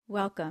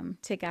Welcome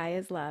to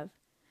Gaia's Love,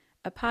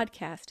 a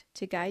podcast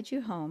to guide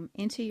you home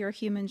into your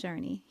human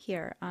journey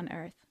here on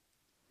Earth.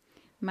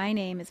 My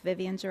name is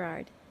Vivian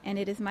Gerard, and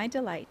it is my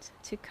delight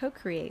to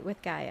co-create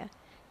with Gaia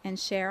and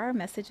share our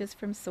messages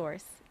from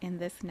Source in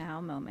this now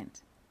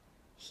moment.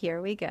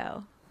 Here we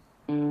go.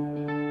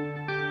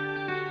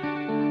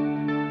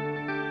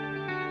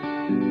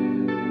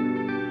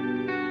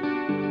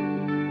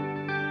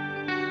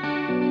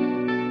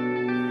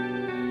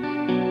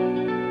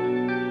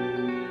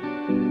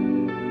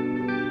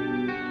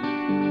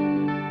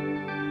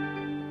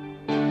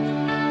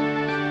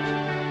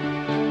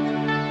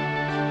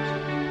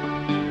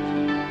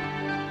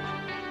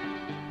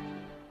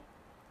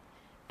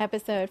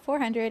 Episode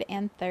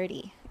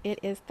 430. It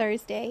is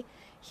Thursday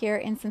here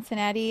in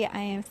Cincinnati. I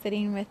am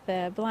sitting with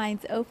the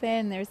blinds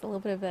open. There's a little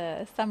bit of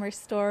a summer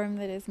storm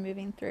that is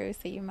moving through,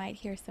 so you might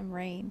hear some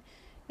rain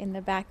in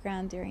the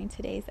background during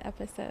today's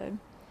episode.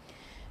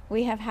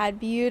 We have had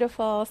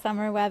beautiful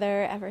summer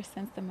weather ever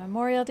since the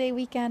Memorial Day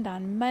weekend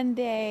on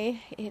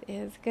Monday. It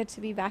is good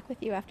to be back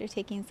with you after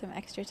taking some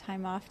extra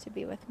time off to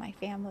be with my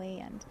family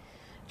and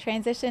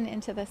transition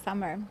into the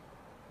summer.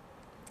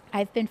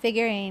 I've been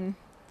feeling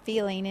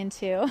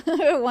into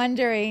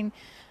wondering,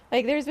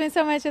 like, there's been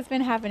so much that's been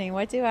happening.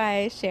 What do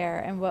I share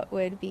and what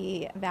would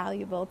be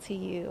valuable to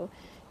you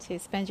to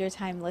spend your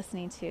time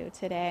listening to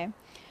today?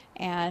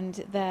 And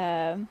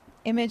the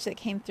image that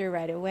came through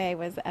right away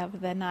was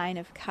of the Nine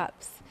of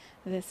Cups,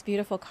 this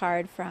beautiful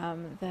card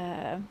from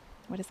the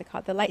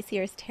Light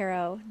Seers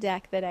Tarot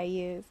deck that I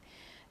use,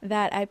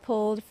 that I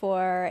pulled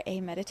for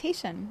a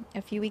meditation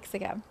a few weeks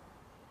ago.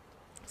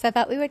 So I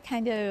thought we would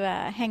kind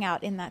of hang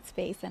out in that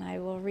space, and I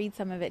will read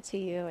some of it to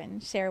you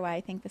and share why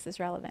I think this is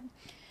relevant.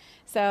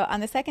 So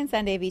on the second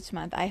Sunday of each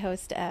month, I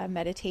host a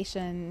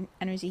meditation,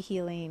 energy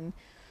healing,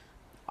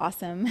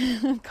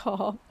 awesome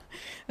call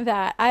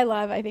that I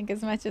love, I think,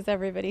 as much as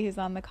everybody who's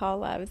on the call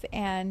loves.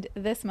 And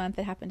this month,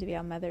 it happened to be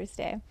on Mother's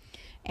Day.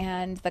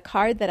 And the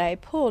card that I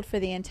pulled for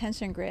the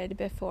intention grid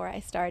before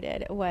I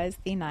started was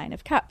the Nine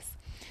of Cups.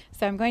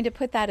 So I'm going to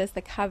put that as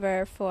the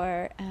cover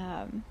for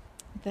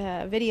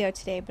the video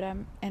today,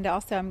 I'm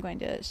going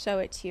to show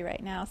it to you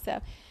right now.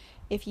 So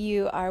if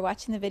you are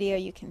watching the video,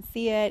 you can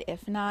see it.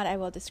 If not, I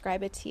will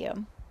describe it to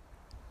you.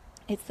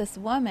 It's this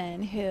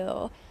woman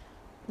who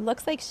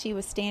looks like she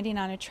was standing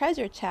on a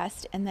treasure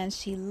chest, and then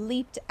she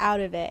leaped out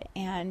of it,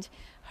 and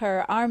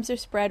her arms are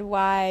spread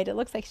wide. It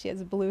looks like she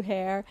has blue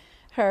hair.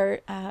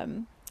 Her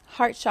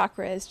heart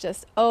chakra is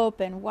just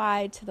open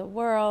wide to the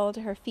world.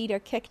 Her feet are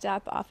kicked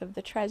up off of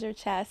the treasure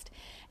chest.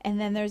 And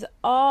then there's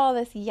all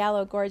this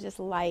yellow, gorgeous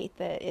light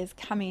that is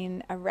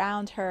coming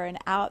around her and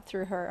out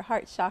through her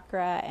heart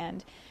chakra.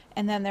 And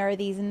then there are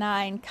these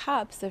 9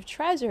 cups of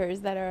treasures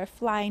that are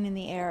flying in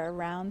the air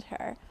around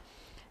her.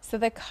 So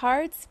the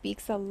card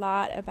speaks a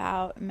lot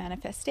about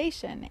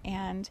manifestation.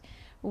 And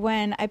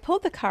when I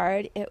pulled the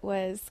card, it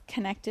was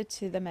connected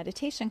to the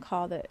meditation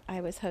call that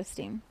I was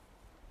hosting.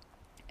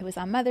 It was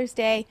on Mother's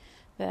Day.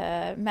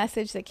 The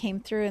message that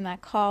came through in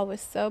that call was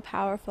so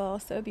powerful,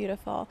 so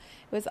beautiful.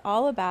 It was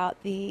all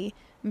about the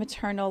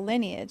maternal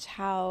lineage,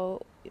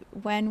 how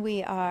when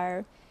we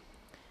are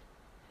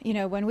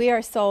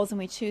souls and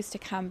we choose to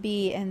come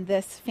be in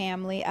this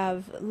family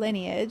of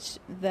lineage,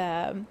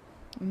 the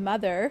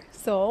mother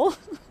soul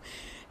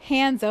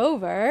hands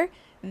over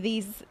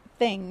these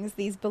things,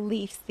 these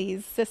beliefs,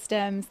 these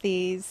systems,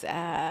 these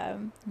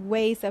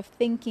ways of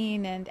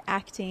thinking and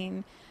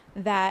acting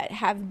that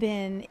have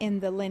been in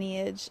the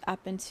lineage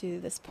up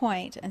into this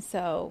point. And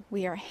so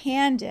we are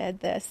handed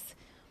this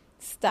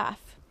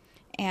stuff.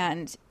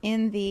 And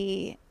in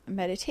the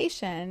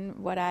meditation,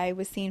 what I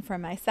was seeing for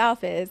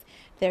myself is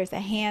there's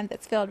a hand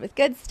that's filled with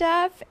good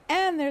stuff,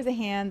 and there's a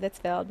hand that's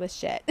filled with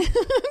shit.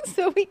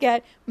 So we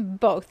get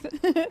both.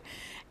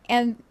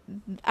 And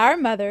our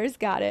mothers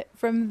got it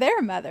from their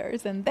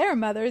mothers, and their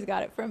mothers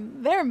got it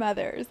from their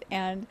mothers.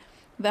 And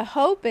the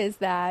hope is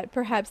that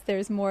perhaps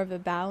there's more of a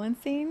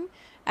balancing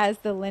as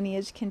the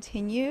lineage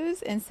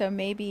continues. And so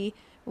maybe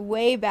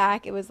way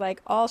back it was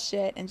like all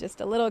shit and just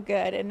a little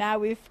good, and now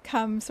we've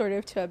come sort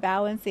of to a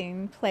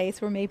balancing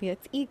place where maybe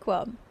it's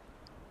equal.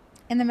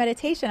 In the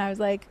meditation, I was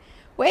like,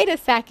 wait a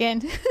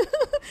second.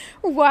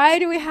 Why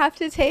do we have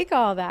to take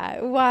all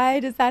that? Why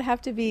does that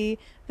have to be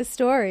the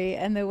story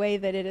and the way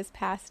that it is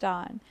passed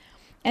on?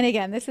 And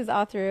again, this is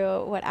all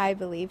through what I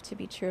believe to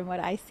be true and what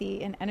I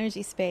see in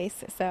energy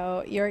space,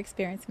 so your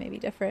experience may be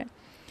different.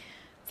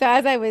 So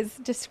as I was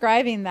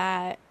describing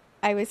that,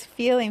 I was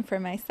feeling for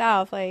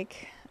myself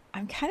like,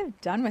 I'm kind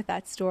of done with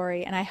that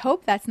story, and I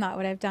hope that's not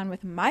what I've done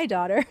with my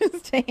daughters,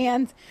 to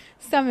hand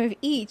some of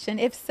each.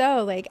 And if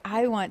so, like,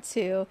 I want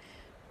to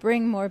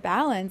bring more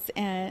balance,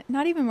 and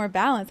not even more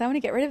balance. I want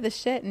to get rid of the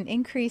shit and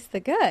increase the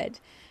good.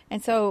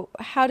 And so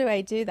how do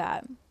I do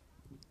that?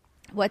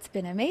 What's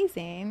been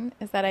amazing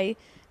is that I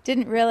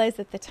didn't realize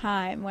at the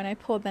time when I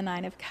pulled the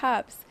Nine of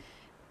Cups,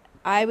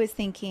 I was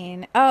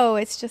thinking, oh,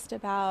 it's just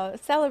about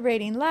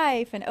celebrating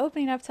life and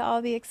opening up to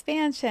all the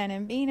expansion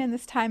and being in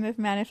this time of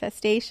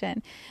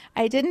manifestation.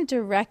 I didn't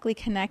directly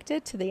connect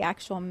it to the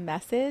actual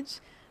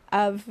message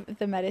of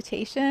the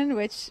meditation,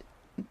 which,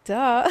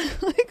 duh,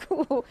 like,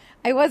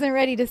 I wasn't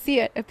ready to see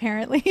it,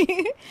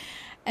 apparently.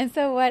 And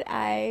so what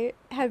I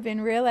have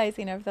been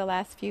realizing over the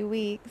last few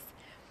weeks,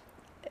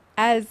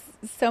 as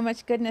so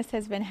much goodness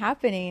has been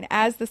happening,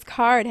 as this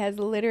card has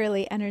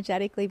literally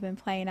energetically been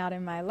playing out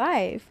in my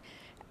life,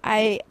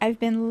 I've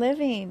been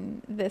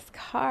living this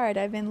card.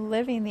 I've been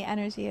living the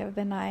energy of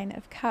the Nine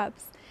of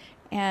Cups.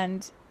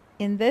 And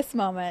in this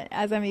moment,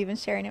 as I'm even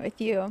sharing it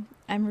with you,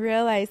 I'm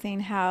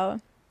realizing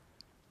how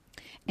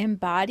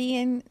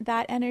embodying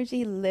that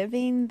energy,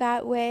 living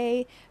that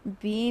way,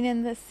 being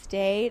in the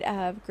state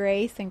of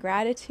grace and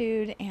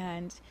gratitude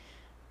and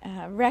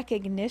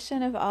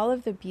recognition of all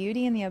of the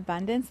beauty and the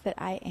abundance that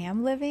I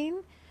am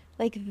living,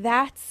 like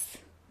that's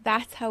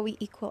how we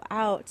equal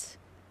out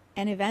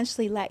and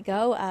eventually let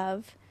go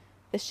of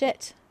the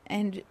shit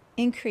and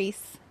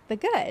increase the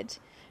good.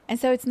 And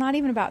so it's not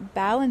even about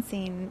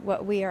balancing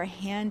what we are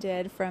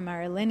handed from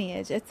our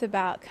lineage. It's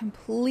about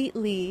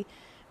completely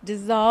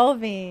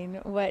dissolving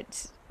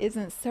what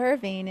isn't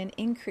serving and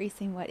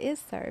increasing what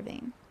is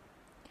serving.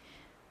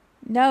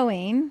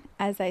 Knowing,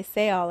 as I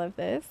say all of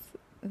this,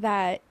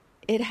 that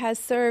it has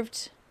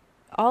served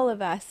all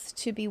of us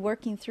to be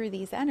working through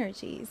these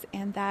energies,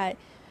 and that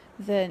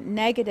the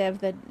negative,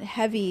 the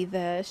heavy,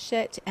 the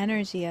shit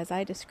energy, as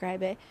I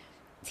describe it,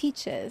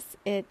 teaches,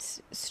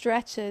 it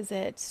stretches,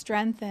 it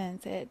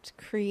strengthens, it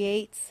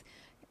creates,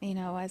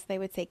 as they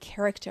would say,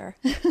 character,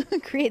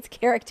 creates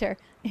character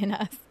in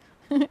us.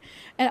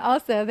 And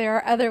also there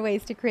are other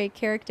ways to create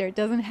character. It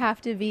doesn't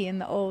have to be in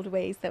the old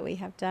ways that we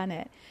have done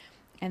it.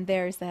 And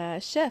there's a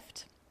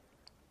shift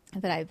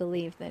that I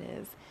believe that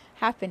is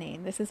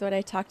happening. This is what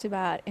I talked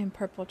about in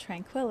Purple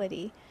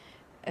Tranquility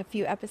a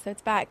few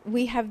episodes back.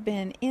 We have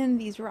been in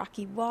these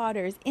rocky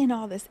waters, in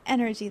all this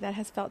energy that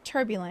has felt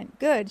turbulent,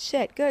 good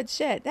shit,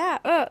 that,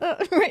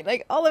 right?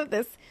 Like all of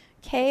this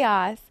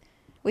chaos.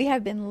 We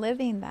have been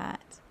living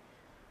that.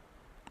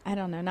 I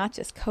don't know, not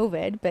just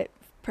COVID, but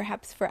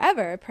perhaps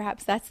forever.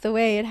 Perhaps that's the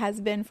way it has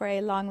been for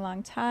a long,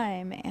 long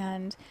time.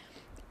 And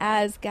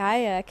as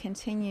Gaia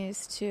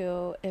continues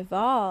to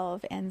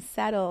evolve and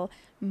settle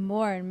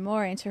more and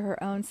more into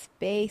her own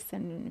space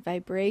and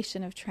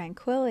vibration of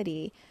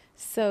tranquility,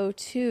 so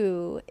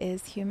too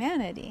is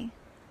humanity.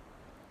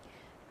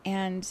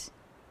 And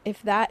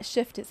if that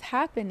shift is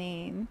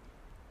happening,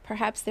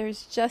 perhaps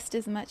there's just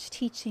as much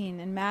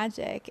teaching and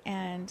magic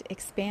and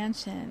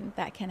expansion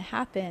that can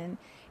happen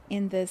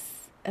in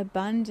this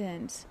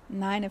abundant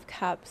Nine of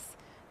Cups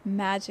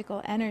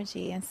magical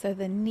energy. And so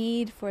the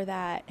need for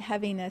that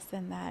heaviness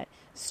and that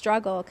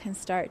struggle can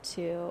start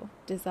to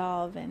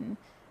dissolve and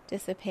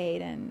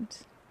dissipate and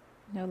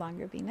no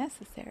longer be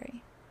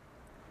necessary.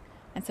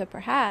 And so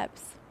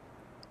perhaps,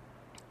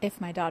 if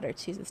my daughter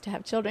chooses to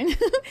have children,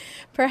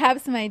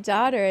 perhaps my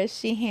daughter, as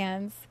she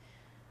hands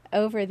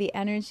over the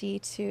energy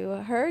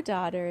to her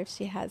daughter, if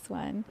she has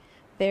one,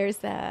 there's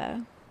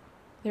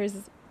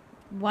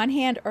one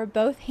hand or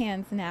both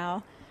hands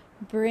now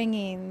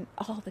bringing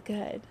all the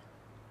good,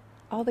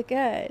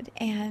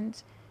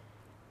 and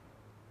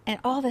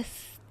all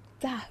this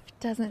stuff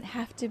doesn't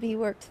have to be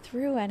worked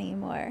through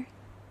anymore.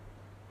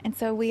 And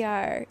so we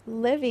are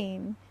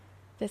living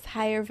this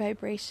higher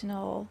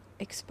vibrational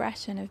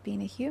expression of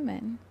being a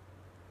human.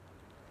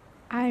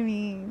 I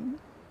mean,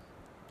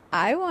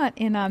 I want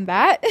in on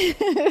that.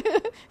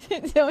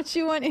 Don't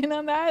you want in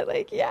on that?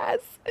 Like, yes.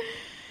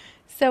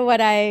 So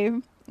what I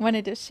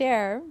wanted to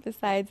share,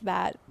 besides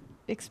that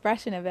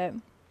expression of it,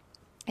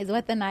 is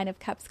what the Nine of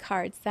Cups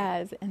card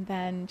says, and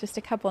then just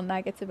a couple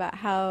nuggets about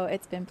how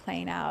it's been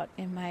playing out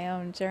in my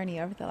own journey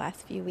over the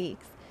last few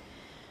weeks.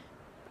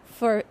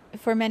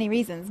 For many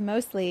reasons,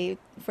 mostly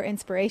for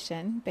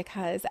inspiration,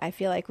 because I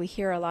feel like we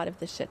hear a lot of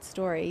the shit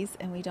stories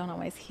and we don't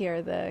always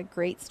hear the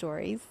great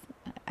stories.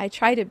 I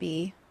try to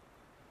be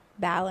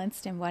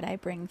balanced in what I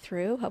bring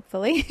through,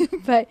 hopefully,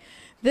 but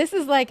this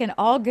is like an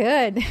all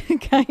good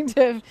kind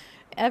of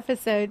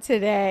episode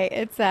today.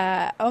 It's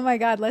oh my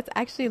God, let's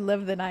actually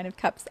live the Nine of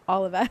Cups,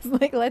 all of us.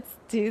 Like, let's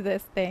do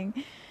this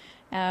thing.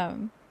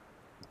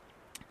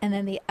 And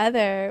then what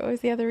was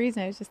the other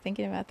reason? I was just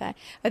thinking about that.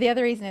 But the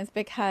other reason is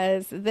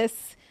because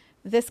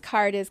this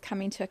card is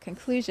coming to a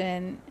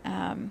conclusion.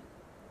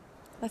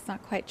 That's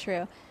not quite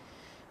true.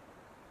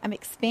 I'm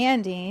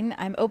expanding.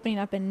 I'm opening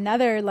up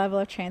another level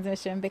of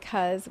transmission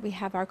because we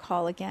have our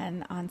call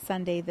again on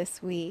Sunday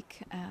this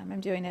week.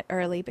 I'm doing it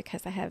early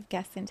because I have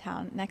guests in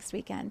town next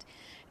weekend.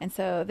 And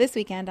so this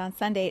weekend on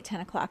Sunday at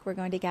 10 o'clock, we're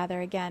going to gather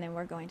again and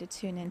we're going to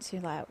tune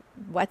into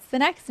what's the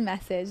next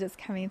message that's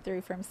coming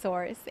through from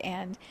Source,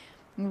 and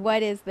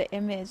what is the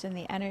image and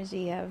the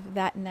energy of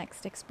that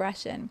next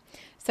expression.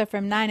 So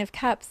from Nine of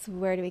Cups,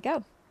 where do we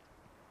go?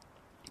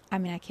 I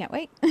mean, I can't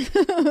wait.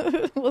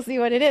 We'll see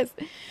what it is.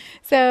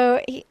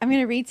 So I'm going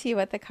to read to you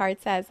what the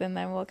card says, and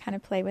then we'll kind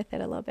of play with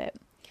it a little bit.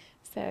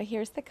 So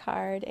here's the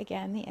card,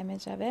 again, the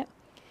image of it.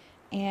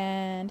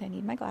 And I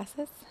need my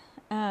glasses.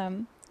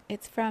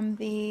 It's from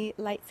the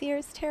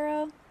Lightseers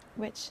Tarot,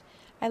 which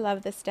I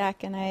love this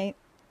deck, and I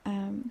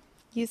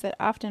use it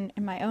often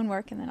in my own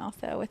work and then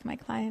also with my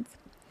clients.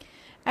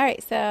 All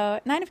right, so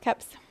Nine of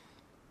Cups.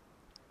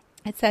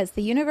 It says,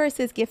 the universe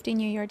is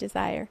gifting you your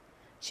desire,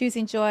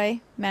 choosing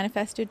joy,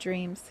 manifested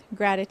dreams,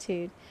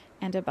 gratitude,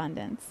 and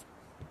abundance.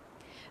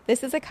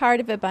 This is a card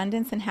of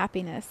abundance and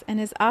happiness and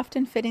is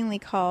often fittingly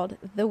called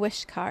the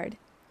wish card.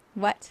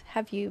 What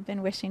have you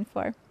been wishing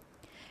for?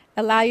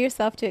 Allow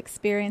yourself to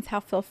experience how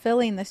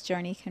fulfilling this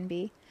journey can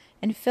be,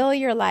 and fill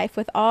your life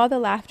with all the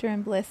laughter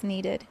and bliss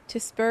needed to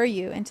spur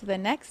you into the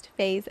next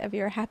phase of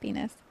your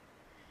happiness.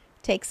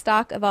 Take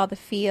stock of all the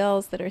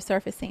feels that are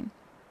surfacing,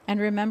 and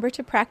remember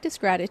to practice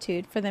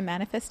gratitude for the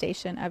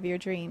manifestation of your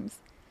dreams.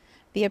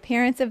 The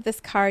appearance of this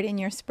card in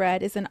your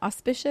spread is an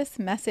auspicious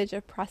message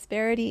of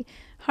prosperity,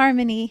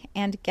 harmony,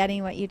 and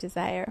getting what you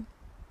desire.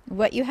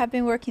 What you have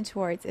been working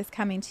towards is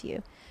coming to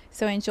you,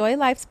 so enjoy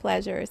life's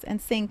pleasures and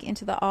sink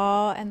into the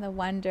awe and the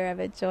wonder of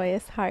a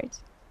joyous heart.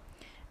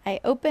 I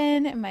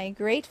open my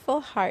grateful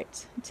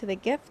heart to the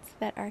gifts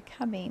that are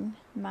coming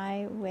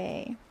my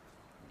way.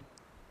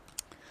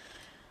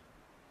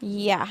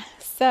 Yeah,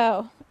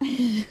 so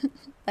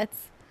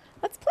let's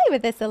play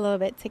with this a little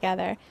bit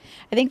together.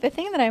 I think the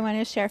thing that I want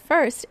to share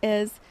first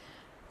is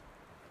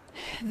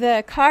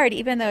the card,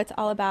 even though it's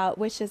all about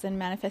wishes and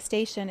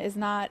manifestation, is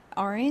not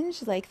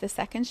orange like the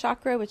second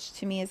chakra, which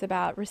to me is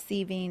about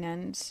receiving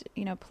and,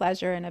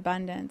 pleasure and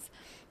abundance.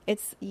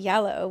 It's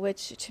yellow,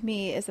 which to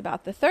me is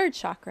about the third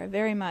chakra,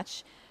 very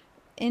much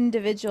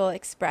individual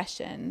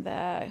expression,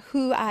 the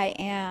who I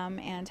am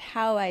and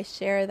how I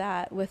share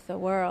that with the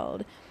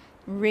world,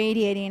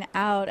 radiating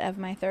out of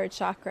my third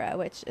chakra,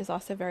 which is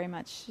also very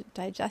much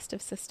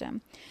digestive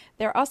system.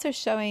 They're also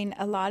showing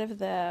a lot of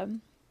the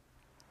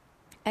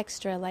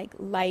extra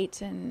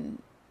light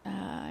and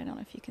I don't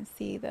know if you can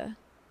see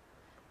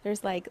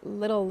there's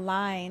little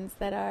lines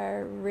that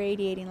are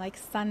radiating like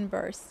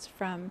sunbursts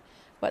from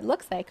what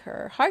looks like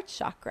her heart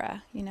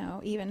chakra,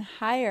 even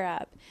higher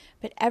up,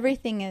 but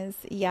everything is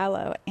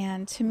yellow.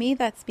 And to me,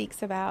 that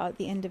speaks about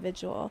the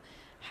individual.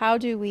 How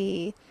do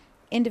we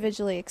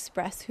individually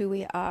express who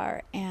we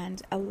are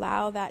and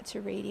allow that to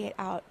radiate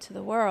out to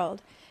the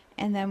world?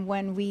 And then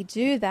when we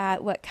do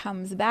that, what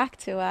comes back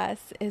to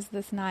us is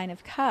this Nine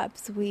of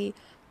Cups. We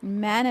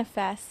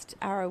manifest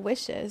our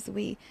wishes.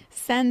 We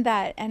send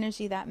that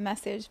energy, that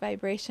message,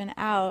 vibration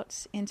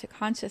out into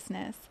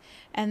consciousness.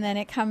 And then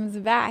it comes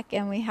back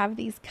and we have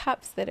these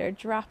cups that are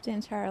dropped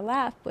into our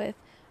lap with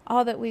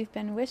all that we've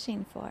been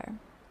wishing for.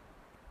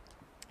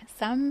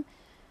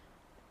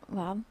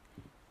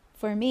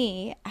 For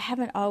me, I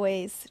haven't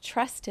always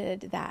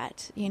trusted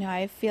that.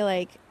 I feel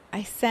like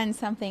I send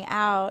something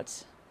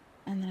out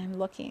and then I'm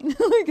looking,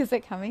 is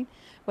it coming?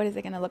 What is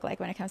it going to look like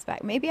when it comes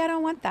back? Maybe I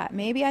don't want that.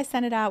 Maybe I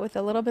sent it out with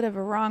a little bit of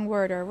a wrong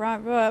word or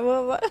wrong, blah,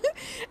 blah, blah.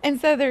 And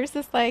so there's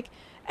this I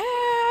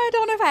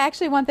don't know if I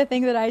actually want the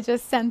thing that I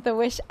just sent the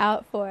wish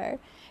out for.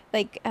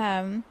 What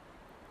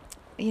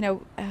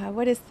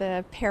is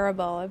the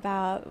parable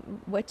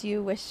about what do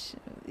you wish,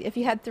 if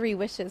you had 3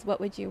 wishes, what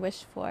would you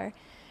wish for?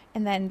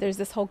 And then there's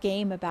this whole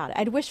game about it.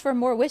 I'd wish for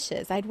more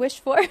wishes. I'd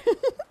wish for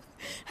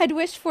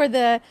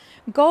the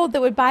gold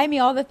that would buy me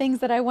all the things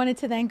that I wanted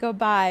to then go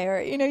buy. Or,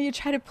 you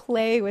try to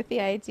play with the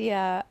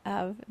idea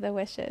of the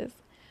wishes.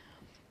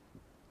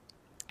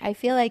 I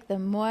feel like the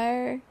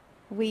more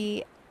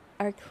we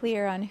are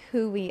clear on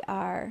who we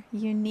are,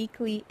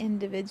 uniquely,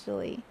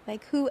 individually,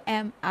 like who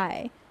am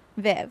I,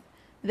 Viv?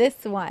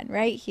 This one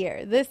right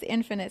here, this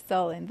infinite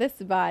soul in this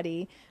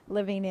body,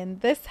 living in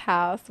this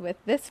house with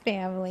this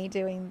family,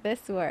 doing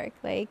this work.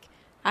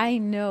 I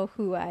know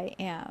who I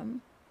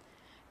am.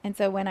 And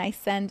so when I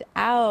send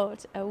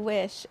out a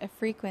wish, a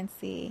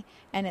frequency,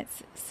 and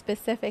it's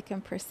specific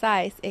and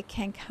precise, it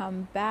can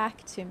come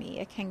back to me.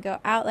 It can go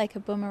out like a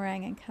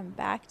boomerang and come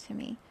back to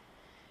me.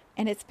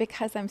 And it's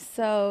because I'm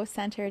so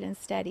centered and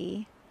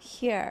steady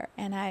here,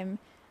 and I'm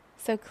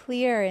so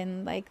clear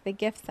in the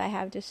gifts I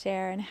have to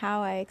share and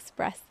how I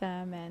express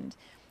them and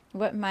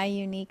what my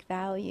unique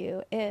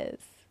value is.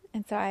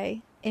 And so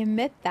I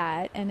emit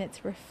that, and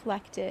it's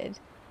reflected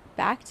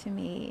back to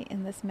me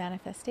in this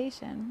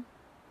manifestation.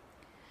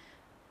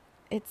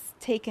 It's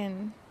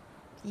taken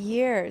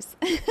years.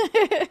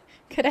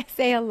 Could I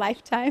say a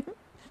lifetime?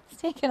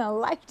 It's taken a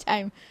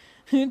lifetime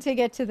to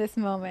get to this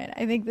moment.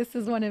 I think this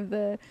is one of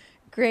the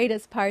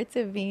greatest parts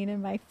of being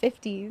in my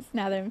 50s,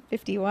 now that I'm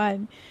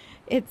 51.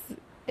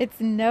 It's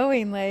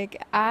knowing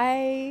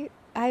I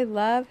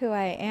love who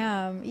I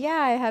am. Yeah,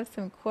 I have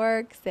some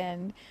quirks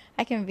and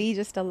I can be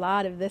just a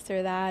lot of this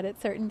or that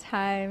at certain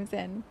times,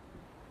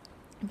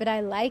 but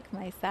I like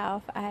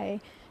myself. I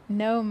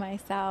know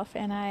myself,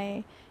 and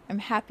I am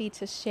happy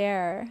to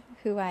share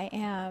who I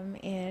am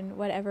in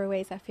whatever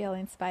ways I feel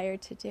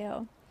inspired to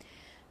do.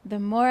 The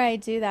more I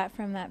do that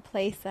from that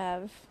place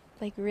of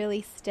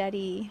really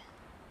steady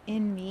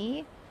in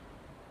me,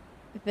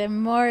 the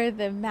more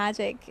the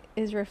magic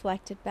is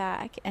reflected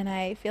back. And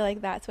I feel like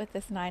that's what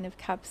this Nine of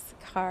Cups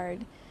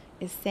card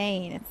is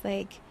saying. It's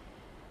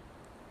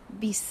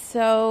be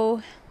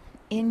so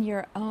in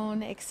your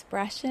own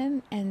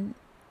expression and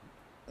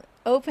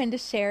open to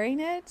sharing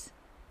it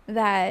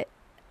that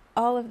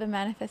all of the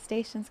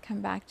manifestations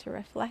come back to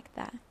reflect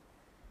that.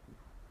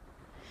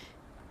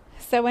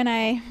 So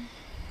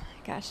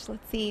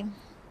let's see,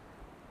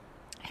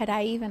 had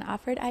I even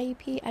offered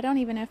IEP? I don't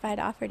even know if I'd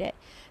offered it.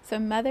 So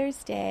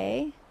Mother's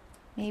Day,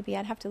 maybe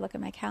I'd have to look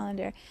at my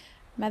calendar.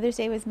 Mother's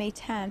Day was May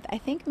 10th. I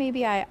think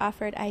maybe I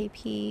offered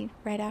IEP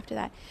right after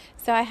that.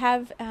 So I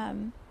have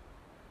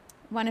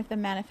one of the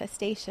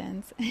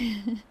manifestations,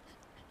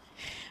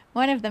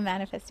 one of the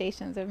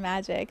manifestations of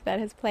magic that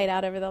has played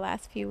out over the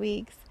last few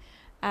weeks.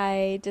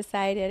 I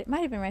decided, it might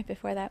have been right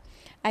before that,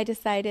 I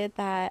decided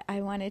that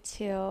I wanted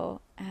to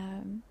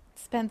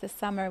spend the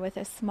summer with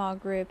a small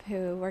group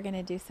who were going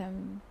to do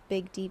some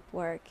big, deep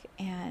work,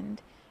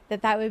 and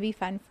that would be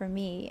fun for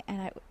me.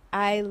 And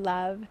I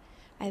love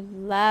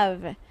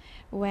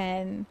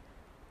when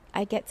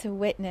I get to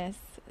witness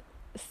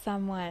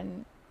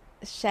someone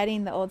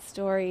shedding the old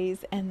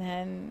stories and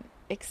then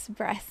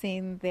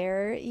expressing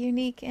their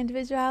unique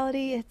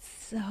individuality. It's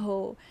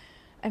so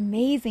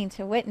amazing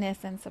to witness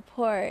and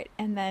support,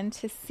 and then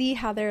to see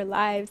how their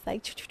lives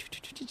like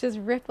just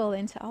ripple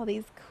into all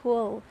these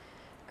cool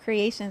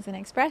creations and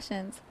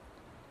expressions.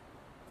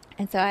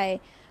 And so I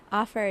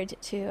offered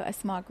to a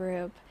small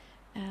group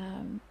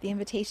the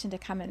invitation to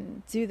come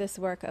and do this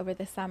work over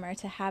the summer,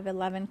 to have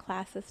 11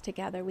 classes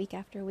together week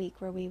after week,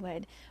 where we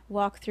would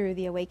walk through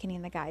the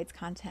Awakening the Guides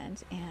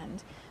content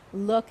and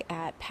look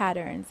at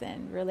patterns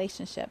and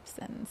relationships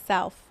and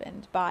self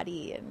and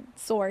body and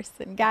source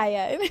and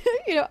Gaia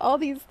and all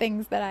these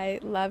things that I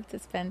love to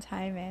spend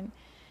time in.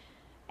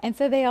 And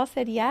so they all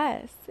said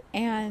yes,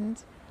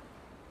 and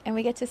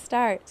we get to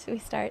start. We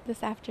start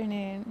this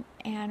afternoon,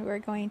 and we're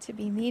going to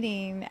be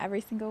meeting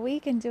every single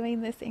week and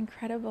doing this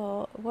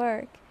incredible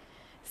work.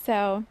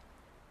 So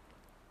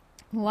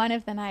one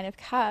of the 9 of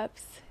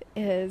Cups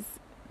is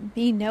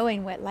me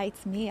knowing what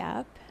lights me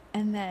up,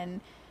 and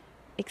then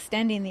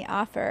extending the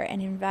offer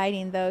and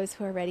inviting those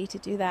who are ready to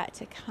do that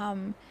to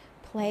come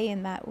play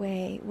in that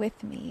way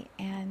with me.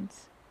 And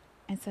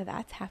so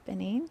that's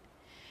happening.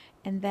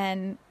 And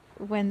then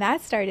when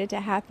that started to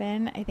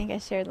happen, I think I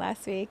shared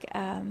last week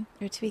or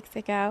 2 weeks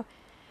ago,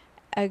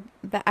 the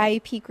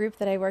IEP group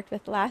that I worked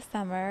with last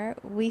summer,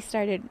 we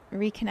started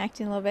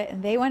reconnecting a little bit,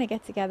 and they want to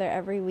get together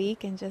every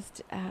week and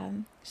just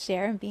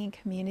share and be in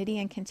community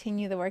and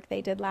continue the work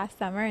they did last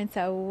summer. And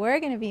so we're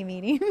going to be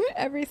meeting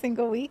every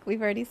single week.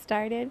 We've already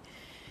started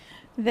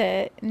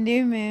the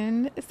new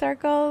moon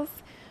circles.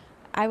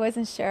 I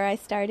wasn't sure. I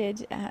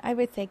started, I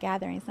would say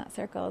gatherings, not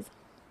circles.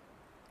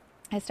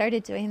 I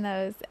started doing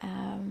those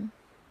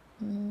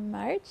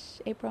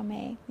April,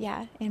 May.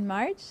 Yeah, in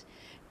March.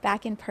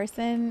 Back in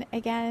person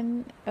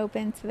again,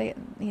 open to the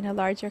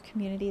larger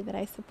community that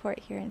I support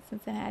here in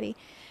Cincinnati.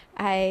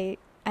 I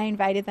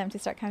invited them to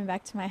start coming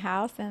back to my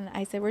house, and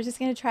I said, we're just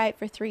going to try it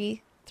for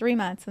three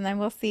months, and then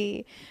we'll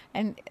see.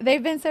 And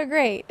they've been so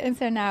great. And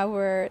so now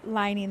we're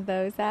lining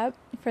those up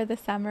for the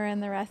summer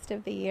and the rest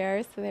of the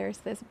year. So there's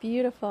this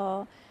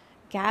beautiful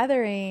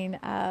gathering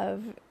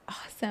of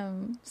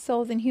awesome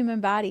souls and human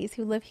bodies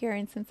who live here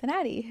in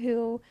Cincinnati,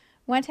 who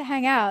want to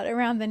hang out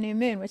around the new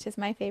moon, which is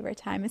my favorite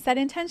time, and set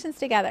intentions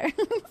together.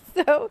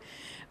 So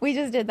we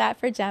just did that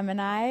for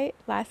Gemini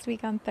last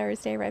week on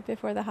Thursday, right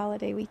before the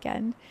holiday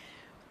weekend.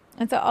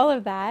 And so all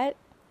of that,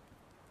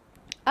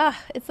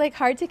 it's like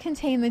hard to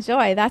contain the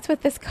joy. That's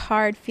what this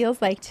card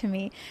feels like to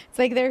me. It's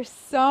like there's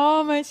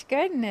so much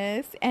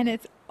goodness, and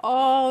it's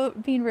all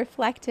being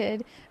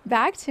reflected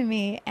back to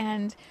me.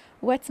 And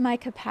what's my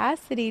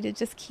capacity to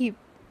just keep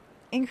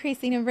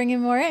increasing and bringing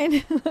more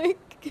in? Like,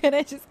 can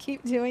I just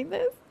keep doing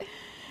this?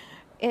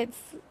 It's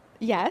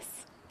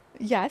yes,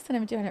 and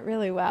I'm doing it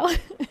really well.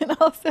 And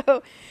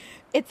also,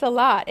 it's a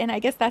lot. And I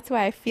guess that's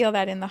why I feel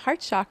that in the heart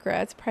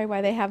chakra. It's probably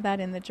why they have that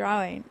in the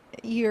drawing.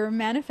 You're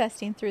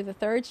manifesting through the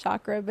 3rd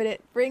chakra, but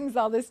it brings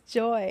all this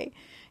joy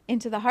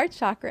into the heart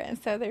chakra.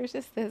 And so there's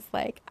just this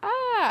like,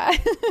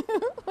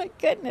 my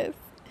goodness.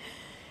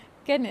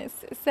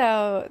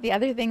 So the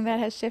other thing that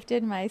has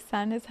shifted, my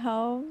son is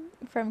home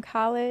from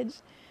college.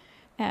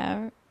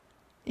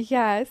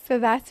 So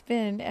that's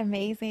been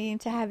amazing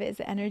to have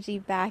his energy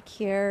back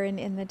here and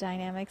in the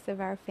dynamics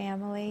of our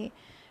family.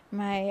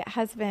 My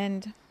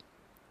husband,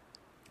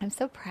 I'm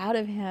so proud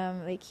of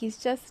him. Like he's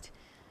just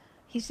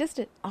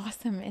an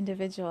awesome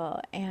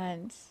individual,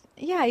 and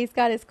he's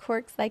got his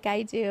quirks like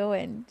I do,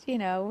 and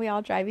we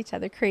all drive each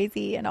other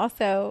crazy, and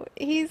also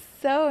he's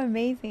so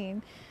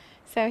amazing.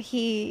 So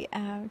he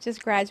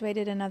just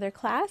graduated another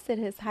class at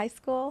his high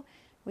school.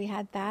 We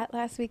had that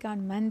last week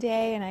on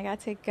Monday, and I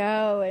got to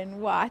go and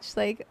watch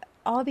like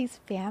all these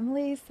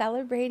families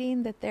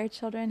celebrating that their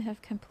children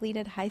have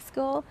completed high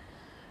school.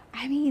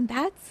 I mean,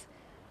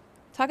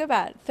 talk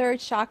about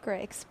 3rd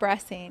chakra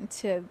expressing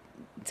to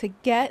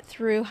get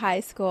through high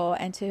school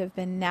and to have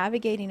been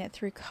navigating it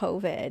through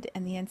COVID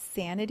and the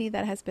insanity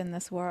that has been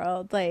this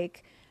world.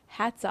 Like,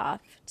 hats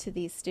off to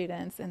these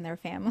students and their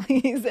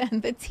families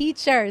and the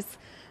teachers.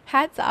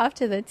 Hats off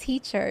to the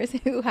teachers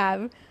who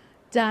have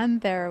done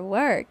their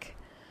work.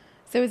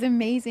 So it was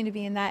amazing to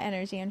be in that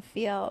energy and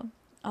feel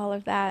all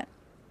of that.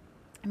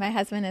 My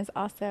husband is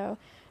also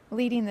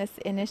leading this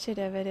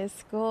initiative at his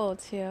school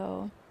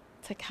to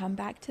come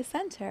back to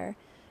center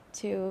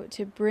to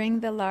bring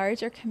the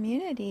larger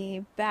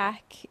community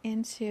back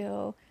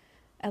into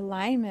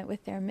alignment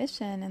with their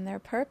mission and their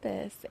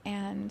purpose.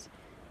 And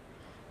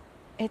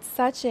it's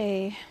such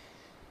a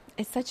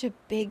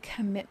big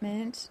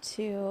commitment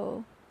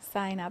to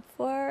sign up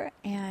for,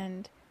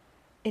 and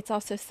it's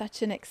also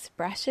such an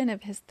expression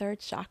of his third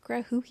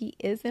chakra, who he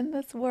is in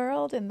this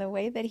world and the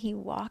way that he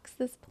walks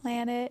this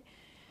planet,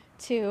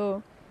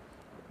 to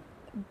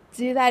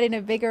do that in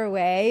a bigger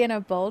way, in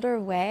a bolder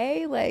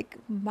way. Like,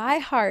 my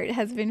heart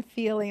has been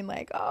feeling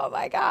like, oh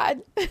my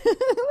God,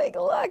 like,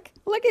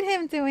 look at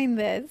him doing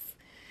this.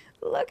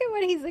 Look at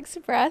what he's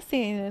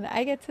expressing. And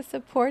I get to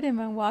support him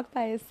and walk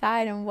by his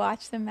side and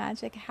watch the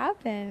magic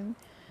happen.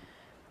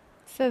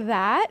 So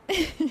that,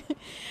 it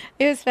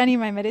was funny,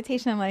 my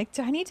meditation, I'm like,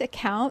 do I need to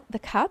count the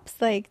cups?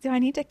 Like, do I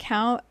need to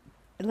count,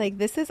 like,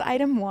 this is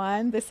item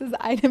 1, this is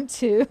item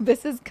 2,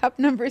 this is cup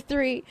number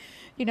 3,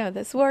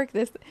 this work,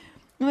 this.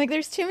 I'm like,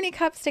 there's too many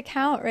cups to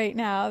count right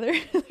now.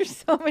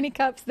 There's so many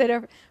cups that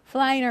are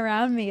flying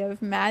around me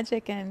of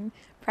magic and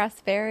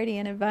prosperity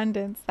and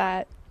abundance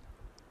that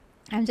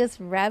I'm just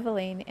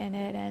reveling in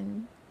it.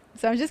 And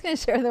so I'm just going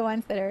to share the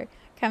ones that are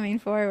coming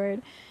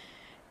forward.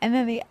 And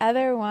then the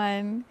other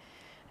one,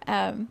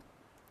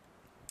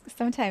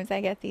 sometimes I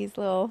get these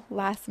little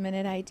last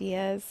minute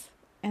ideas,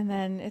 and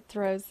then it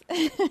throws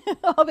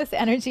all this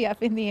energy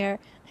up in the air.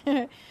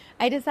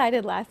 I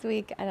decided last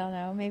week, I don't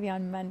know, maybe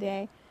on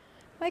Monday,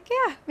 like,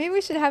 yeah, maybe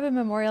we should have a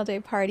Memorial Day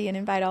party and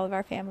invite all of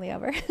our family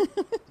over.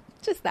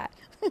 Just that.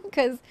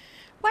 Because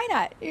why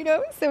not?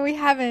 So we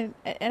haven't,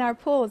 and our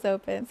pool is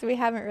open, so we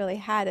haven't really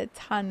had a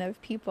ton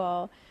of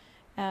people,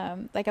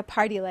 like a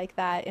party like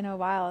that in a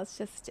while. It's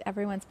just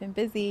everyone's been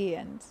busy,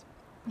 and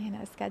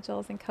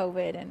schedules and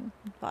COVID and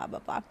blah, blah,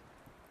 blah.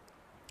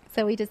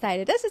 So we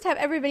decided, let's just have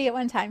everybody at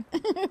one time.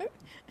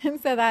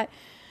 And so that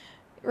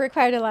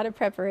required a lot of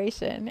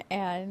preparation.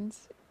 And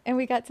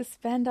we got to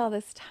spend all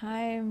this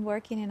time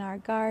working in our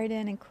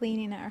garden and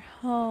cleaning our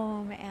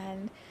home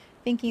and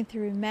thinking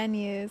through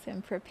menus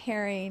and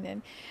preparing.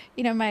 And,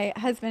 my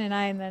husband and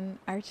I, and then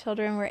our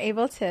children, were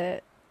able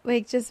to,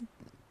 like, just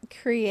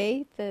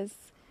create this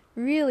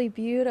really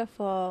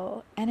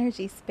beautiful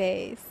energy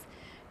space.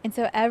 And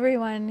so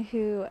everyone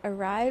who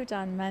arrived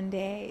on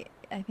Monday,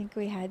 I think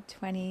we had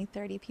 20,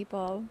 30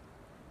 people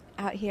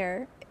out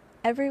here,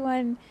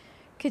 everyone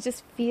could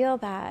just feel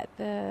that.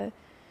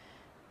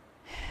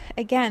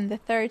 Again, the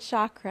third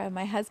chakra,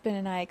 my husband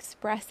and I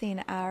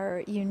expressing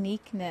our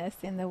uniqueness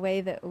in the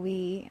way that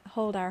we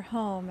hold our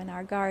home and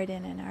our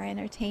garden and our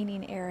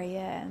entertaining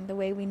area and the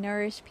way we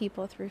nourish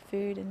people through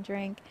food and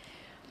drink.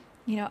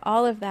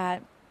 All of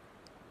that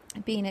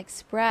being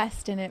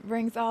expressed, and it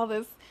brings all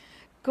this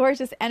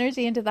gorgeous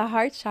energy into the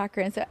heart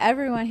chakra. And so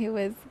everyone who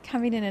was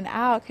coming in and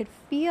out could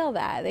feel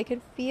that. They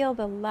could feel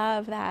the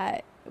love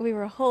that we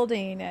were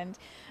holding, and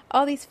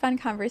all these fun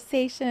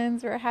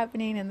conversations were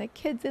happening, and the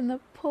kids in the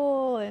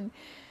pool, and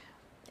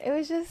it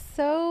was just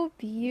so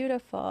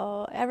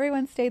beautiful.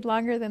 Everyone stayed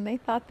longer than they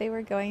thought they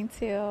were going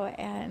to,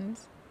 and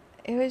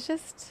it was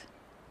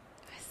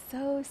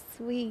so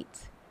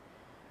sweet.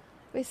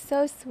 It was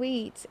so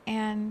sweet,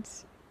 and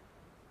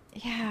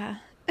yeah.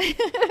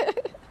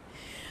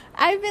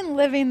 I've been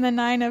living the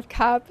 9 of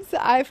Cups.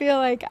 I feel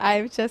like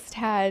I've just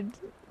had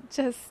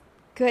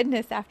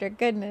goodness after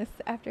goodness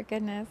after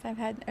goodness. I've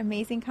had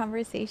amazing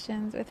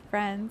conversations with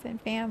friends and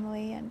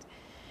family, and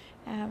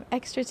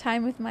extra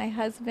time with my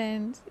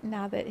husband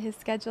now that his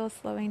schedule is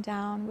slowing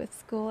down with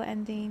school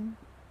ending.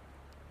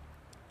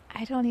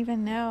 I don't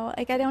even know.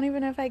 I don't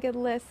even know if I could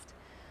list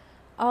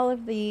all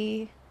of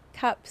the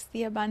cups,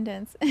 the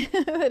abundance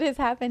that is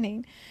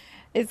happening.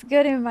 It's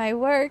good in my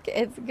work.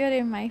 It's good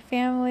in my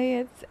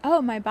family.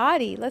 My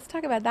body. Let's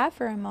talk about that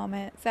for a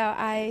moment. So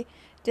I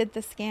did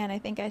the scan. I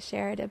think I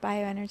shared a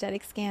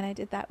bioenergetic scan. I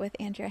did that with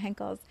Andrea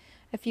Henkels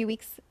a few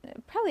weeks,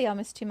 probably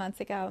almost 2 months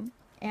ago.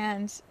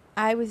 And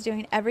I was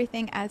doing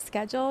everything as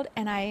scheduled,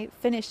 and I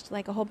finished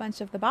like a whole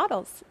bunch of the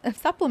bottles of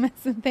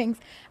supplements and things.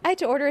 I had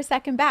to order a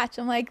second batch.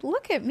 I'm like,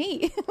 look at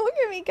me. Look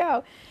at me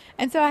go.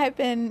 And so I have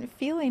been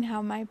feeling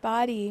how my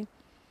body,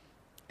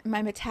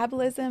 my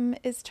metabolism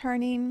is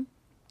turning.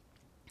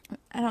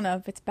 I don't know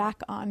if it's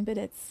back on, but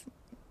it's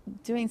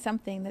doing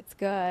something that's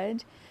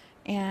good.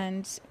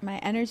 And my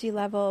energy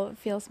level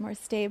feels more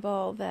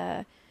stable.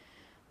 I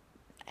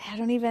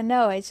don't even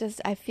know. I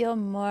feel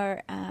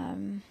more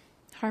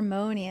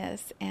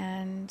harmonious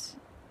and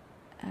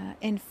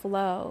in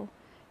flow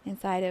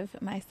inside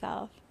of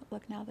myself.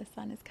 Look, now the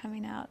sun is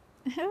coming out.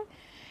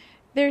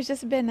 There's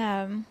just been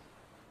a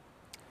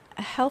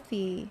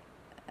healthy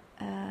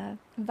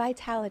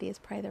vitality is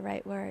probably the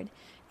right word.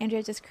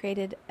 Andrea just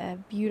created a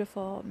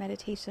beautiful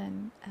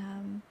meditation.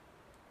 I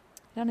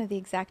don't know the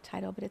exact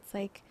title, but it's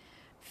like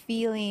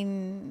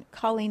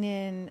calling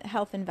in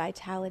health and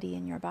vitality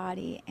in your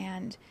body.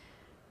 And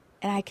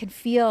I can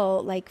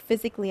feel like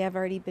physically I've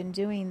already been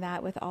doing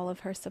that with all of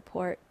her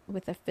support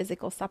with the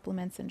physical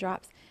supplements and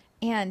drops.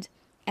 And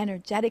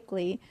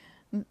energetically,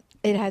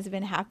 it has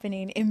been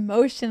happening.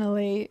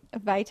 Emotionally,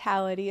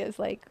 vitality is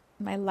like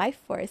my life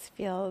force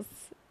feels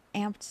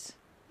amped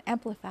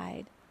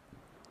amplified.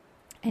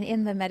 And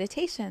in the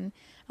meditation,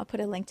 I'll put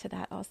a link to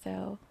that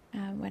also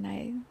when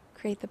I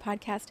create the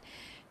podcast.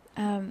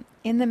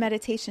 In the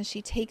meditation,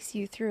 she takes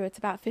you through, it's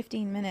about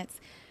 15 minutes,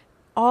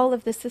 all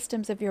of the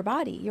systems of your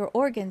body, your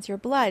organs, your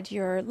blood,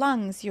 your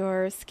lungs,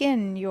 your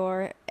skin,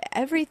 your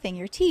everything,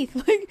 your teeth.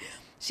 Like,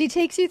 she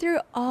takes you through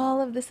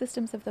all of the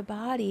systems of the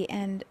body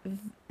and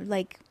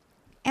like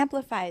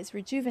amplifies,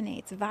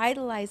 rejuvenates,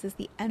 vitalizes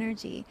the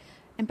energy.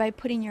 And by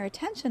putting your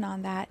attention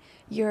on that,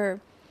 you're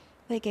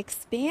like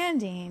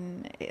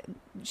expanding,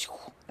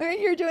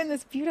 you're doing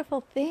this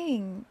beautiful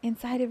thing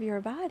inside of your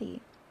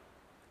body.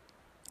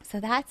 So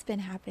that's been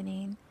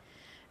happening.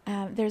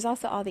 There's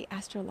also all the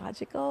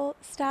astrological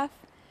stuff.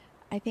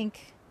 I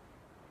think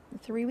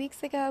 3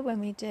 weeks ago when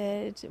we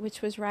did,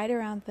 which was right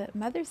around the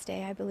Mother's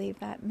Day, I believe,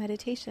 that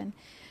meditation,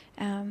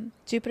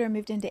 Jupiter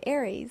moved into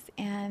Aries,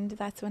 and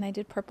that's when I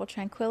did Purple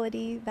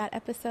Tranquility, that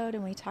episode,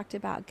 and we talked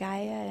about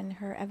Gaia and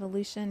her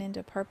evolution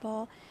into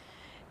purple.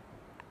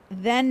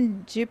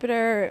 Then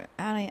Jupiter,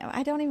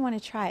 I don't even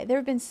want to try it. There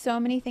have been so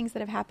many things that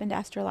have happened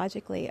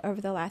astrologically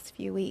over the last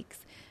few weeks.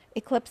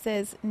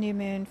 Eclipses, new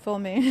moon, full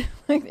moon.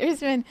 Like,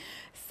 there's been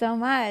so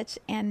much.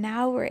 And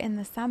now we're in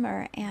the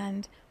summer.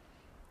 And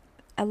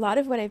a lot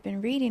of what I've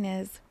been reading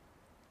is,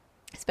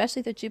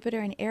 especially the Jupiter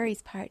and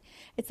Aries part,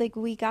 it's like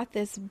we got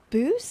this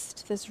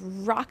boost, this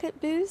rocket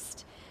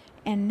boost.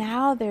 And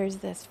now there's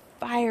this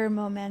fire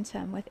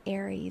momentum with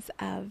Aries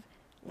of,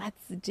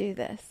 let's do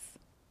this.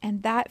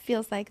 And that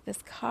feels like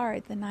this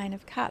card, the Nine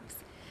of Cups.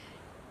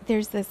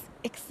 There's this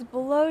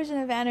explosion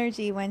of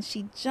energy when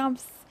she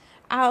jumps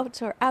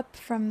out or up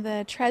from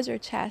the treasure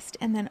chest,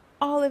 and then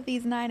all of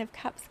these Nine of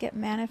Cups get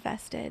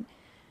manifested.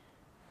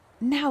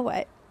 Now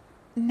what?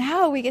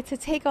 Now we get to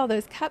take all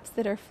those cups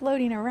that are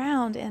floating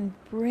around and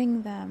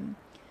bring them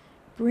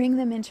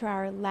into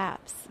our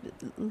laps.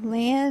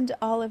 Land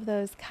all of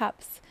those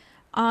cups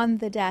on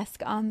the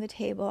desk, on the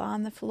table,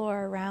 on the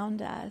floor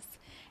around us.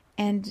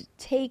 And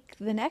take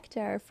the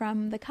nectar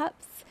from the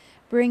cups,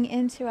 bring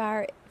into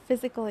our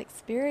physical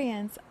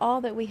experience all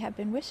that we have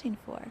been wishing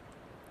for.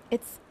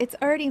 It's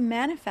already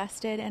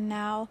manifested, and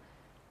now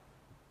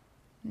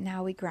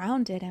we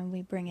ground it and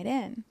we bring it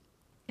in.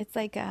 It's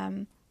like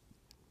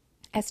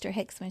Esther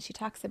Hicks when she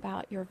talks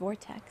about your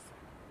vortex.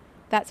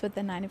 That's what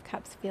the Nine of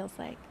Cups feels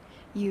like.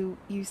 You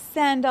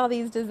send all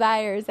these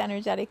desires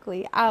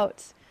energetically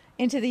out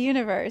into the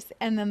universe,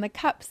 and then the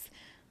cups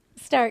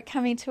start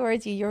coming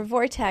towards you. Your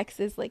vortex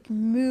is like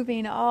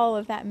moving all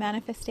of that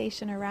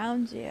manifestation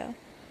around you.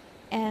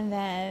 And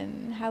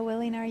then how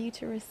willing are you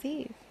to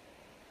receive?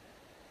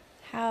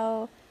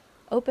 How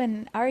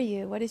open are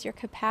you? What is your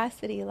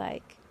capacity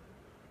like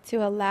to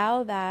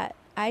allow that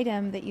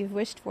item that you've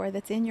wished for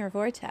that's in your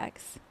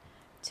vortex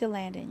to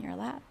land in your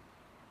lap?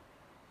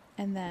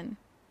 And then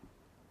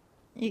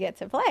you get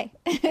to play.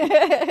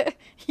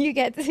 You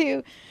get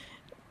to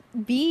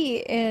be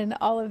in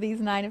all of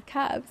these Nine of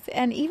Cups.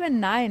 And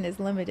even 9 is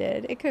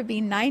limited. It could be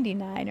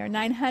 99 or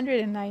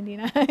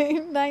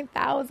 999,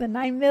 9,000,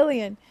 9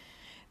 million.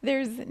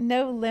 There's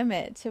no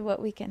limit to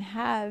what we can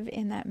have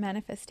in that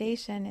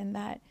manifestation, in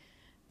that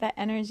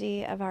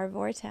energy of our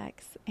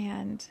vortex.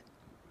 And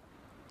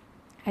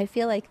I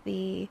feel like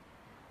the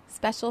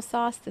special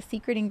sauce, the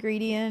secret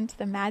ingredient,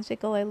 the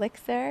magical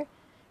elixir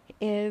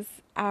is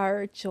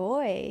our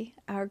joy,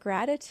 our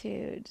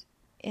gratitude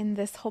in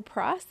this whole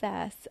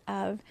process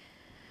of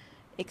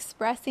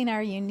expressing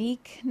our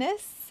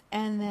uniqueness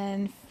and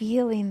then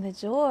feeling the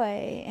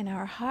joy in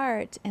our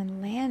heart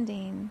and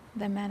landing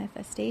the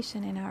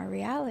manifestation in our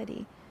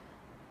reality.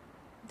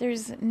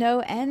 There's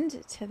no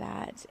end to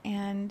that.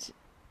 And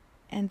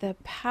the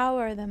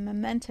power, the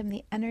momentum,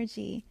 the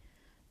energy,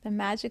 the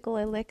magical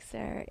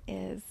elixir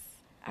is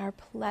our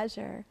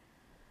pleasure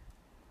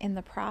in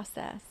the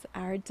process,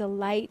 our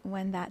delight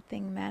when that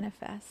thing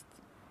manifests.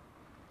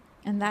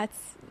 And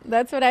that's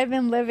what I've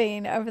been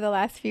living over the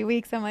last few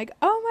weeks. I'm like,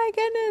 oh my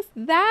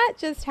goodness, that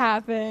just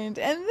happened,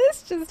 and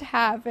this just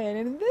happened,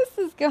 and this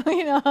is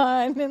going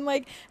on, and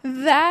like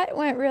that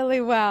went really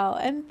well,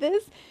 and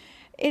this,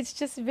 it's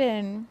just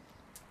been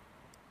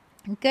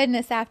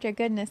goodness after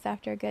goodness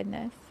after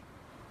goodness.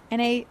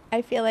 And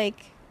I feel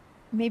like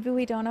maybe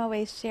we don't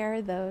always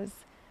share those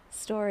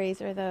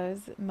stories or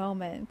those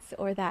moments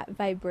or that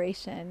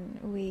vibration.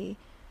 We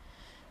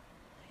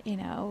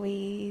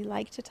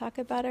like to talk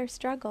about our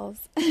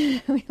struggles.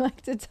 We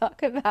like to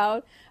talk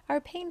about our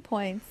pain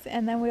points,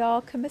 and then we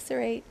all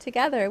commiserate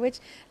together, which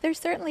there's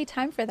certainly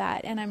time for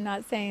that. And I'm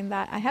not saying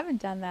that I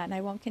haven't done that and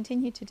I won't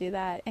continue to do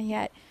that. And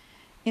yet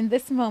in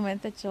this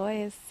moment, the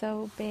joy is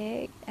so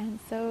big and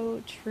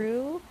so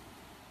true.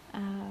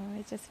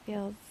 It just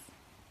feels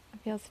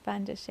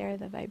fun to share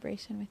the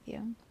vibration with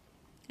you.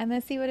 And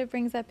then see what it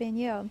brings up in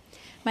you.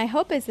 My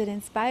hope is it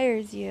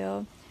inspires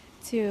you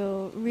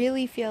to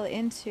really feel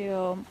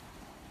into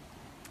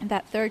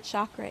that third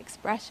chakra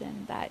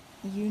expression, that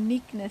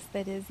uniqueness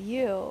that is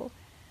you,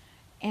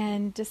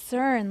 and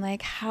discern,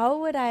 like, how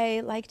would I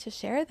like to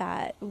share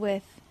that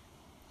with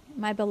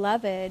my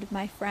beloved,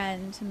 my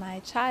friend, my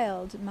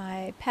child,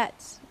 my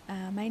pet,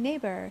 my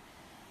neighbor,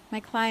 my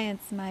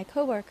clients, my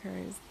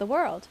coworkers, the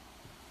world.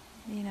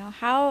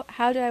 How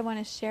do I want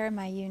to share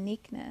my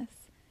uniqueness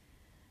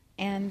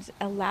and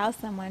allow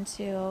someone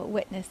to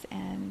witness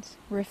and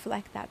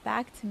reflect that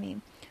back to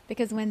me?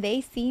 Because when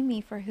they see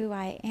me for who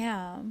I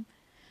am,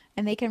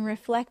 and they can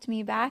reflect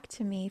me back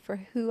to me for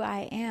who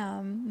I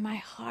am, my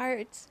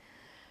heart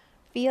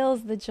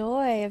feels the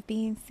joy of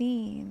being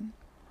seen,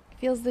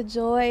 feels the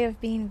joy of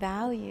being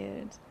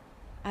valued,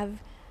 of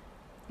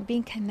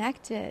being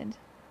connected,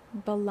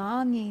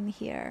 belonging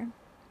here.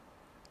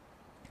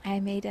 I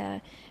made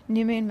a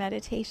new moon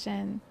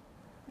meditation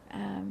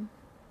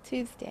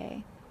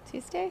Tuesday.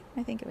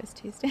 I think it was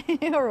Tuesday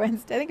or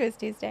Wednesday. I think it was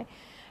Tuesday.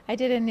 I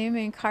did a new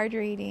moon card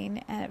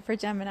reading for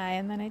Gemini,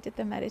 and then I did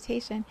the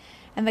meditation.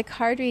 And the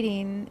card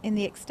reading in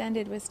the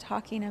extended was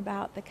talking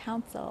about the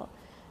council,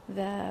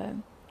 the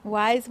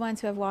wise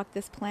ones who have walked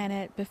this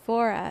planet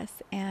before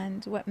us,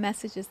 and what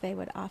messages they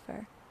would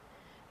offer.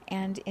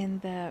 And in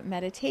the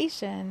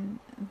meditation,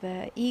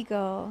 the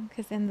eagle,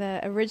 because in the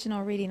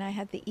original reading I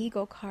had the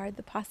eagle card,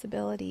 the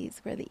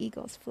possibilities, where the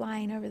eagle's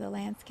flying over the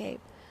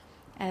landscape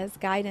as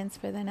guidance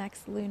for the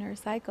next lunar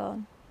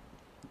cycle.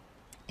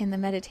 In the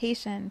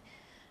meditation,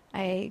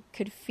 I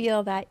could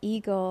feel that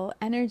eagle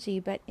energy,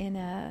 but in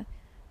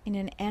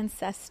an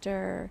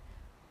ancestor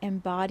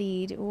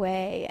embodied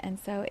way. And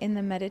so in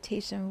the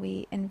meditation,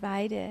 we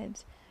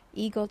invited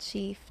Eagle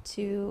Chief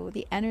to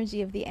the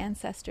energy of the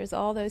ancestors,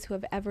 all those who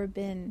have ever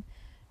been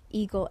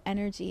eagle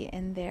energy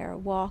in their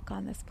walk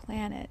on this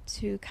planet,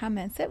 to come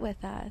and sit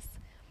with us,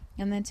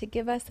 and then to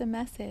give us a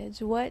message.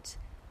 What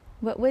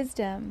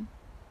wisdom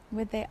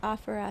would they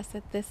offer us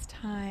at this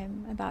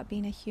time about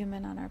being a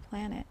human on our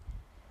planet?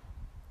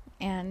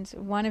 And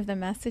one of the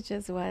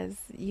messages was,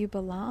 you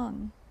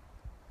belong.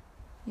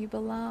 You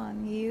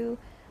belong. You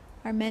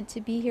are meant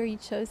to be here. You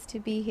chose to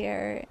be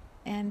here.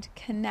 And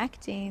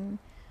connecting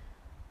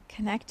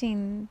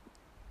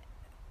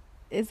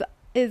is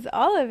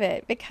all of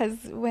it, because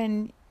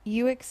when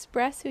you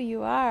express who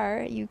you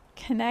are, you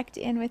connect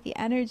in with the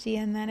energy,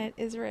 and then it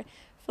is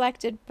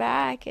reflected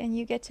back, and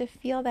you get to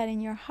feel that in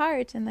your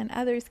heart, and then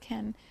others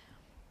can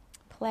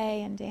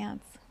play and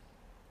dance.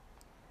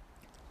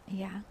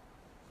 Yeah.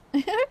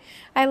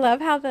 I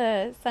love how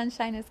the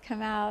sunshine has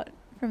come out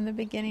from the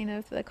beginning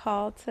of the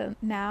call to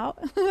now.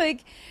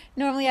 Like,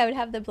 normally I would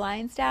have the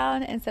blinds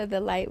down, and so the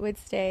light would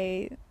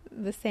stay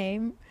the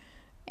same.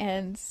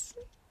 And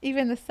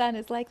even the sun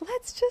is like,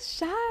 let's just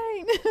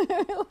shine.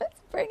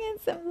 Let's bring in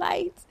some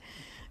light.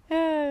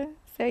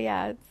 So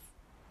yeah,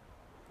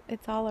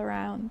 it's all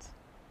around.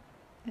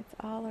 It's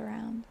all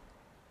around.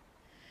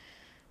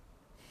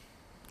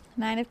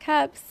 Nine of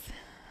Cups,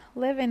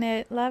 living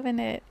it, loving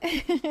it.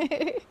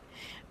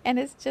 And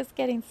it's just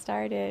getting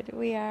started.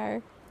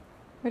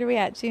 What are we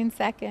at? June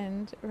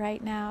 2nd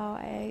right now.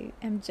 I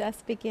am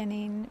just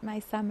beginning my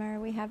summer.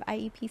 We have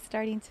IEP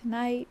starting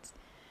tonight.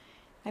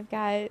 I've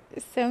got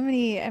so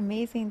many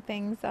amazing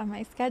things on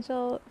my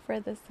schedule for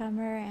the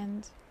summer,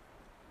 and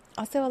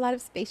also a lot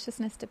of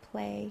spaciousness to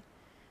play,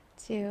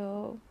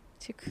 to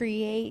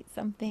create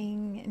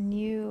something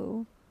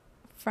new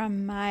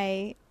from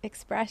my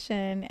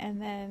expression,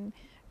 and then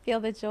feel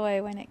the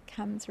joy when it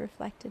comes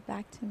reflected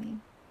back to me.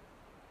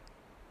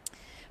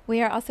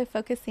 We are also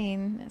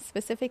focusing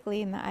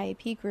specifically in the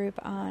IEP group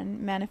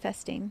on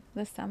manifesting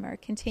this summer,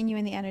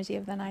 continuing the energy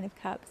of the Nine of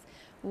Cups.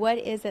 What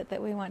is it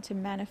that we want to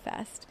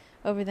manifest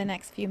over the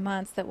next few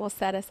months that will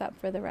set us up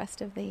for the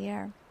rest of the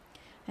year?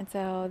 And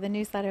so the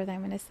newsletter that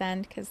I'm going to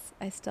send, because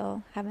I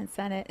still haven't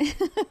sent it.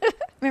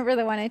 Remember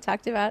the one I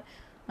talked about,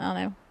 I don't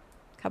know,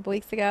 a couple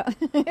weeks ago?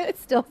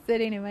 It's still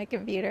sitting in my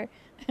computer.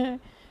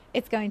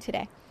 It's going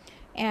today.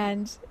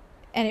 And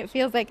it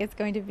feels like it's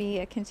going to be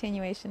a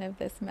continuation of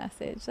this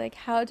message. Like,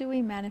 how do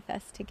we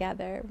manifest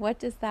together? What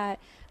does that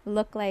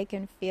look like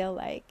and feel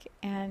like?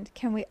 And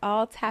can we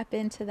all tap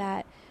into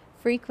that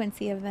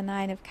frequency of the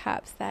Nine of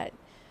Cups, that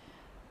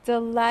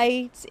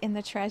delight in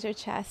the treasure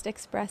chest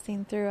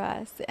expressing through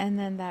us, and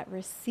then that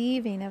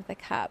receiving of the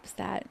cups,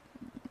 that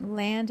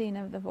landing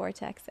of the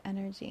vortex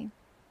energy,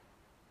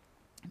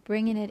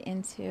 bringing it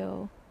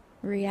into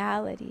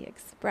reality,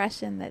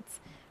 expression that's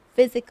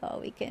physical.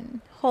 We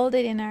can hold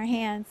it in our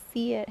hands,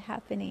 see it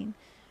happening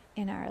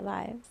in our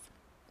lives.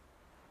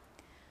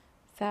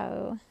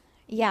 So,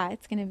 yeah,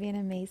 it's going to be an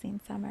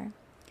amazing summer.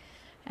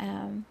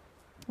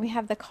 We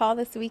have the call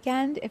this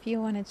weekend. If you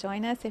want to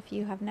join us, if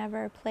you have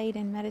never played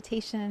in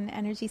meditation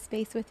energy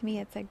space with me,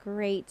 it's a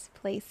great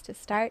place to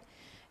start.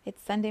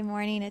 It's Sunday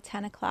morning at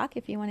 10 o'clock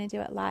if you want to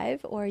do it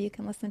live, or you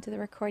can listen to the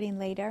recording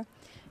later.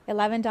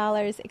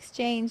 $11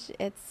 exchange.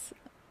 It's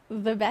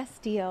the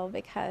best deal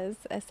because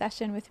a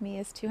session with me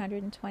is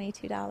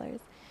 $222.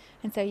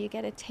 And so you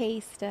get a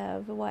taste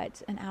of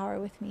what an hour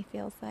with me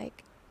feels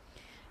like.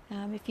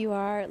 If you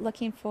are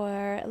looking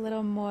for a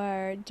little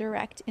more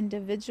direct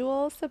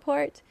individual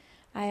support,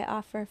 I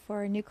offer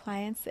for new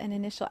clients an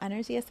initial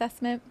energy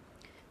assessment.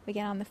 We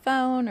get on the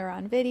phone or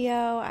on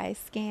video. I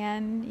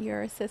scan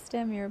your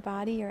system, your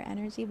body, your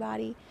energy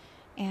body,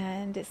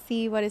 and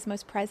see what is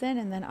most present,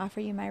 and then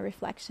offer you my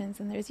reflections.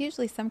 And there's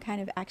usually some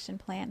kind of action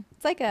plan.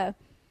 It's like a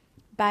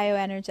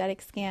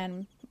bioenergetic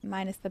scan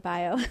minus the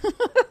bio.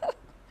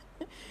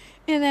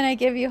 And then I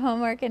give you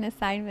homework and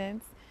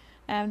assignments.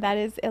 That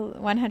is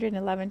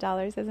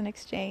 $111 as an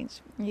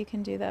exchange. You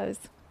can do those.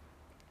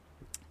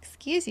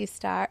 Excuse you,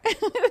 Star.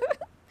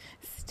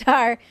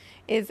 Star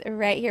is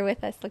right here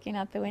with us looking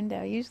out the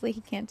window. Usually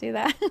he can't do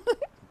that.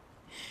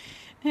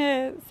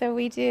 So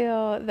we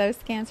do those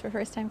scans for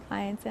first-time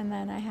clients, and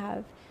then I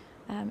have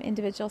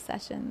individual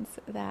sessions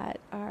that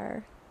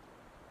are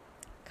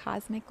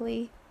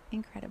cosmically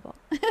incredible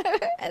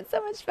and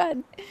so much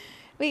fun.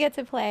 We get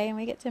to play and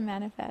we get to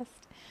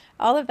manifest.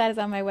 All of that is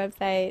on my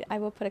website. I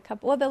will put a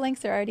couple, well, the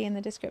links are already in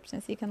the description,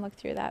 so you can look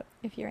through that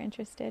if you're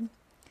interested.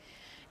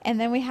 And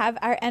then we have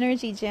our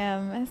energy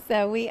gym.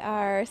 So we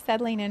are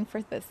settling in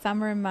for the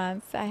summer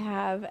months. I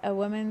have a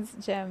women's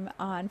gym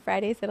on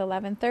Fridays at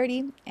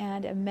 11:30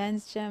 and a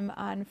men's gym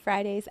on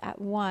Fridays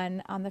at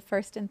 1 on the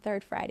first and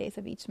third Fridays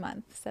of each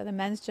month. So the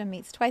men's gym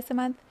meets twice a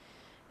month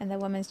and the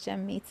women's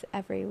gym meets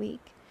every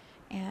week.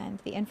 And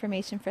the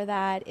information for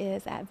that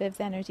is at Viv's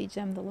Energy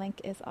Gym. The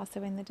link is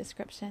also in the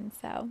description.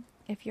 So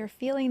if you're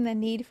feeling the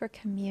need for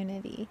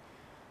community,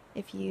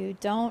 if you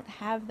don't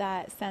have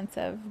that sense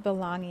of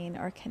belonging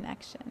or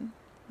connection,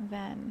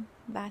 then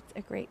that's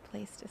a great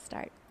place to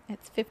start.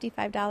 It's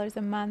 $55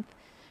 a month.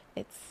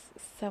 It's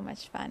so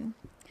much fun.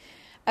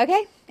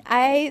 Okay,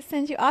 I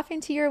send you off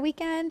into your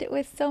weekend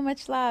with so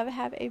much love.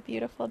 Have a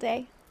beautiful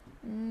day.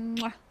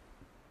 Mwah.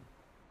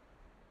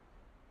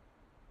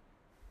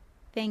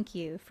 Thank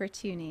you for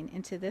tuning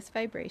into this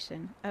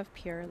vibration of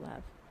pure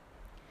love.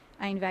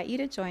 I invite you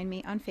to join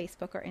me on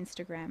Facebook or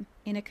Instagram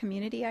in a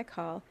community I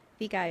call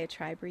the Gaia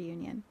Tribe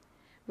Reunion,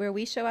 where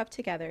we show up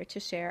together to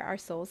share our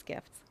soul's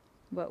gifts,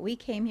 what we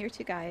came here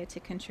to Gaia to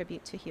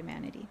contribute to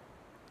humanity.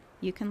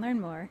 You can learn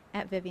more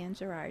at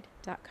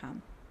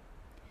viviangerard.com.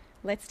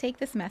 Let's take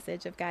this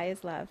message of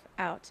Gaia's love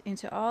out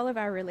into all of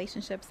our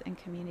relationships and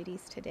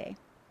communities today.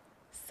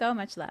 So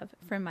much love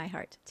from my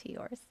heart to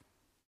yours.